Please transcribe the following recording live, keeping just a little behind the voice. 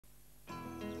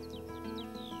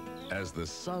As the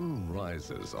sun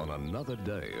rises on another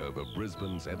day over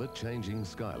Brisbane's ever-changing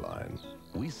skyline,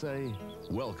 we say,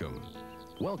 welcome.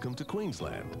 Welcome to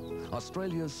Queensland,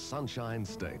 Australia's sunshine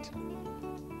state.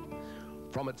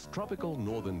 From its tropical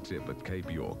northern tip at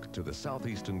Cape York to the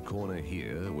southeastern corner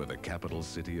here, where the capital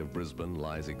city of Brisbane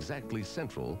lies exactly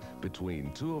central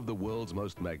between two of the world's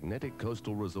most magnetic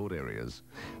coastal resort areas,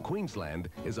 Queensland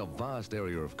is a vast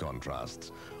area of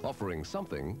contrasts, offering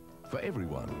something for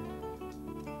everyone.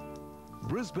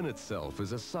 Brisbane itself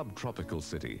is a subtropical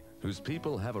city whose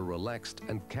people have a relaxed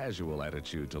and casual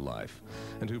attitude to life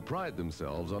and who pride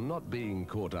themselves on not being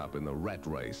caught up in the rat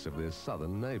race of their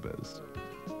southern neighbours.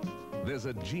 There's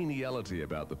a geniality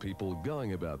about the people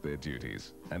going about their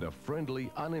duties, and a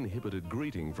friendly, uninhibited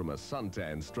greeting from a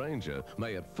suntanned stranger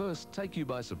may at first take you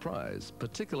by surprise,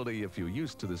 particularly if you're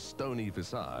used to the stony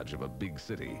visage of a big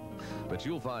city. But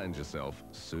you'll find yourself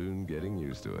soon getting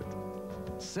used to it.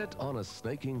 Set on a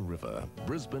snaking river,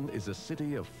 Brisbane is a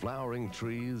city of flowering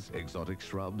trees, exotic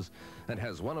shrubs, and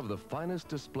has one of the finest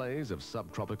displays of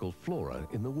subtropical flora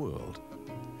in the world.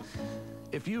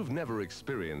 If you've never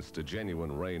experienced a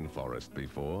genuine rainforest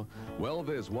before, well,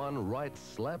 there's one right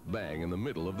slap bang in the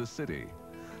middle of the city.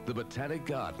 The Botanic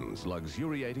Gardens,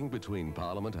 luxuriating between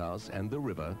Parliament House and the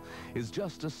river, is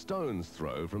just a stone's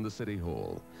throw from the City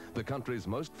Hall, the country's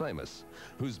most famous,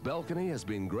 whose balcony has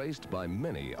been graced by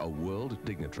many a world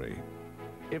dignitary.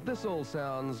 If this all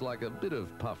sounds like a bit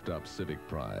of puffed-up civic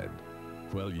pride,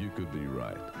 well, you could be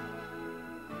right.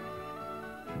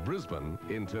 Brisbane,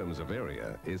 in terms of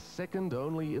area, is second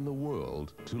only in the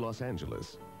world to Los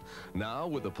Angeles. Now,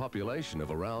 with a population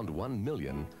of around 1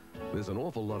 million, there's an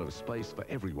awful lot of space for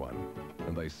everyone,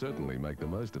 and they certainly make the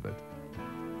most of it.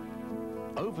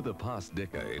 Over the past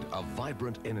decade, a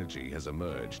vibrant energy has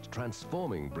emerged,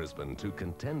 transforming Brisbane to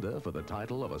contender for the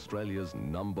title of Australia's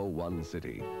 #1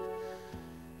 city.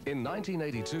 In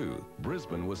 1982,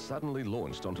 Brisbane was suddenly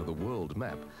launched onto the world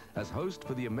map as host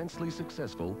for the immensely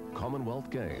successful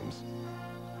Commonwealth Games.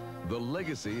 The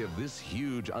legacy of this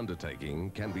huge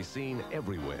undertaking can be seen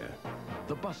everywhere.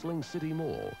 The bustling city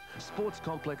mall, sports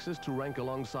complexes to rank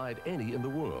alongside any in the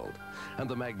world, and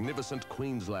the magnificent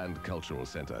Queensland Cultural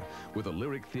Centre, with a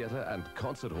lyric theatre and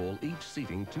concert hall each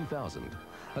seating 2,000,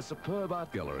 a superb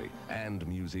art gallery and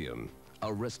museum,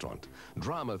 a restaurant,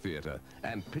 drama theatre,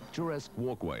 and picturesque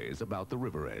walkways about the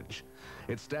river edge.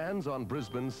 It stands on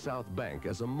Brisbane's South Bank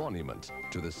as a monument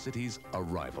to the city's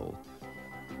arrival.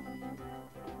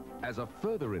 As a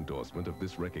further endorsement of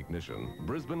this recognition,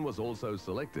 Brisbane was also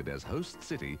selected as host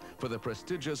city for the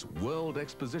prestigious World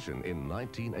Exposition in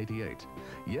 1988,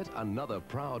 yet another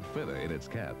proud feather in its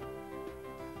cap.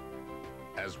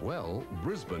 As well,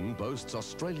 Brisbane boasts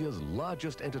Australia's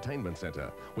largest entertainment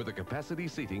centre with a capacity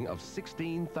seating of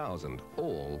 16,000,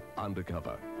 all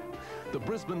undercover. The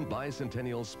Brisbane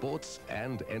Bicentennial Sports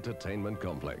and Entertainment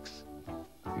Complex.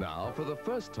 Now, for the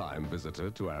first-time visitor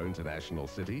to our international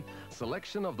city,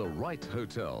 selection of the right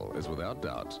hotel is without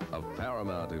doubt of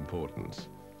paramount importance.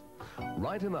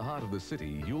 Right in the heart of the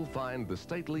city, you'll find the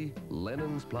stately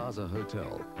Lennon's Plaza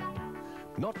Hotel.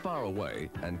 Not far away,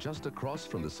 and just across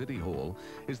from the City Hall,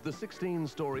 is the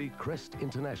 16-story Crest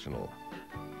International.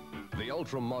 The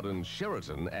ultra-modern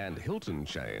Sheraton and Hilton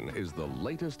chain is the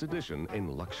latest addition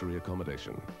in luxury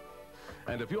accommodation.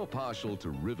 And if you're partial to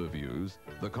river views,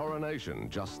 the Coronation,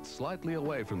 just slightly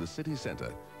away from the city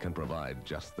centre, can provide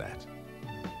just that.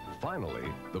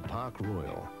 Finally, the Park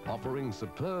Royal, offering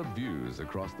superb views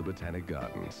across the Botanic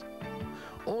Gardens.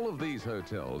 All of these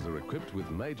hotels are equipped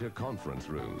with major conference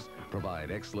rooms,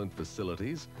 provide excellent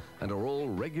facilities, and are all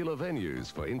regular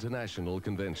venues for international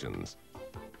conventions.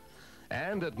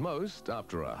 And at most,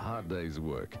 after a hard day's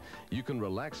work, you can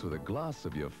relax with a glass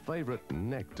of your favorite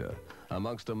nectar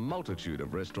amongst a multitude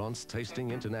of restaurants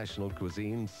tasting international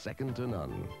cuisine second to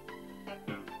none.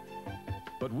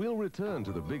 But we'll return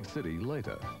to the big city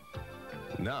later.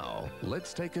 Now,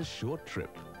 let's take a short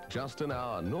trip, just an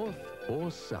hour north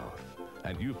or south,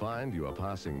 and you find you are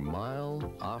passing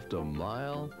mile after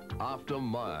mile after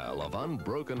mile of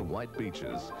unbroken white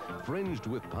beaches, fringed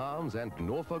with palms and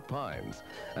Norfolk pines,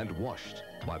 and washed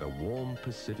by the warm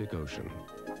Pacific Ocean.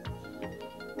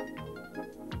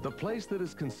 The place that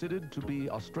is considered to be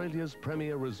Australia's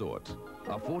premier resort,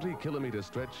 a 40-kilometre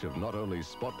stretch of not only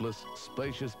spotless,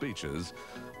 spacious beaches,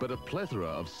 but a plethora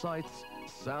of sights,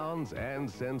 sounds, and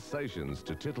sensations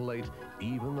to titillate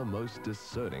even the most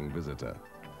discerning visitor.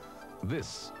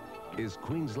 This is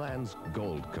Queensland's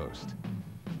Gold Coast.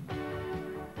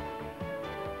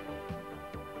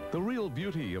 The real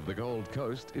beauty of the Gold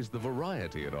Coast is the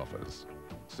variety it offers.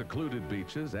 Secluded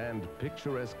beaches and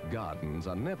picturesque gardens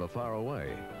are never far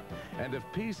away. And if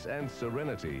peace and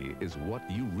serenity is what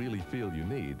you really feel you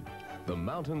need, the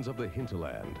mountains of the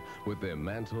hinterland, with their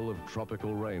mantle of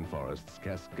tropical rainforests,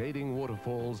 cascading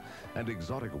waterfalls, and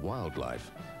exotic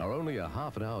wildlife, are only a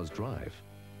half an hour's drive.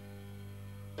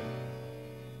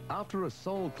 After a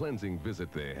soul-cleansing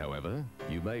visit there, however,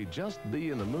 you may just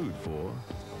be in the mood for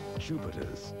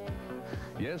Jupiter's.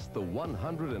 Yes, the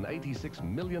 $186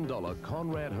 million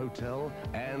Conrad Hotel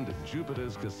and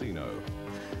Jupiter's Casino.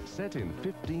 Set in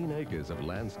 15 acres of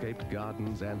landscaped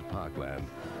gardens and parkland,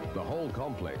 the whole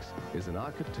complex is an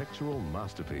architectural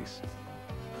masterpiece.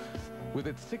 With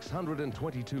its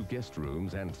 622 guest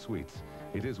rooms and suites,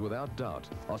 it is without doubt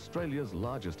Australia's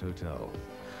largest hotel,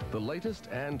 the latest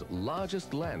and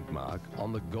largest landmark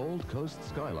on the Gold Coast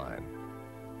skyline.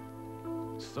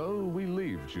 So we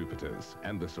leave Jupiter's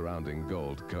and the surrounding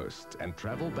Gold Coast and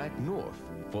travel back north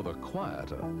for the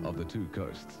quieter of the two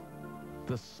coasts,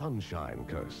 the Sunshine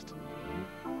Coast.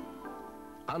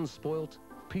 Unspoilt,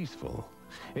 peaceful.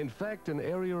 In fact, an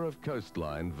area of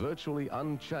coastline virtually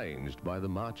unchanged by the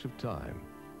march of time.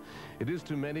 It is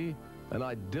to many an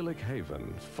idyllic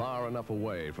haven, far enough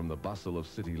away from the bustle of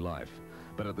city life,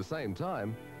 but at the same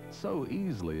time, so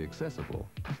easily accessible.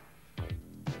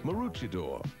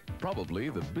 Maroochydore, probably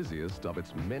the busiest of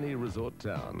its many resort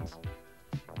towns.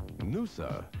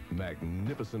 Noosa,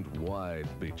 magnificent wide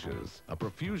beaches, a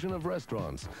profusion of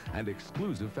restaurants and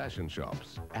exclusive fashion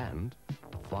shops, and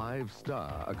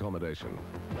 5-star accommodation.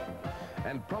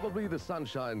 And probably the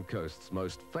Sunshine Coast's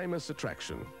most famous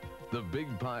attraction, the Big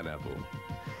Pineapple.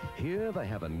 Here they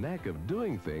have a knack of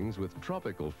doing things with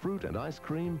tropical fruit and ice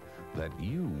cream that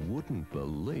you wouldn't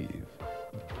believe.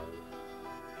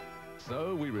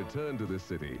 So we return to the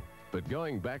city, but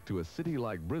going back to a city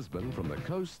like Brisbane from the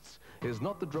coasts is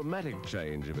not the dramatic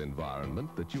change of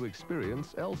environment that you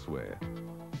experience elsewhere.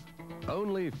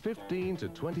 Only 15 to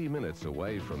 20 minutes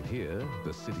away from here,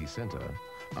 the city centre,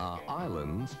 are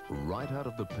islands right out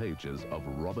of the pages of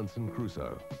Robinson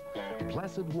Crusoe.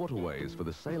 Placid waterways for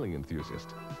the sailing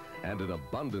enthusiast, and an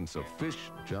abundance of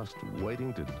fish just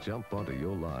waiting to jump onto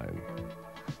your line.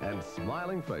 And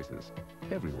smiling faces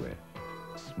everywhere.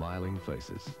 Smiling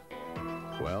faces.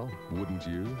 Well, wouldn't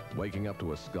you, waking up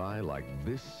to a sky like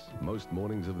this most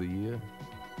mornings of the year?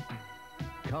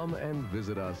 Come and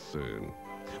visit us soon.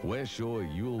 We're sure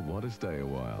you'll want to stay a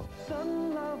while.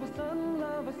 Sun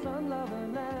lover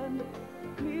land.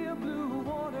 Clear blue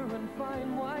water and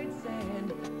fine white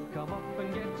sand. Come up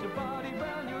and get your body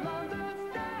brown, you'll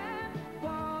understand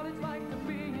what it's like to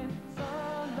be in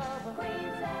Sun Lover,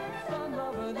 Queensland, Sun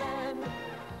Lover land.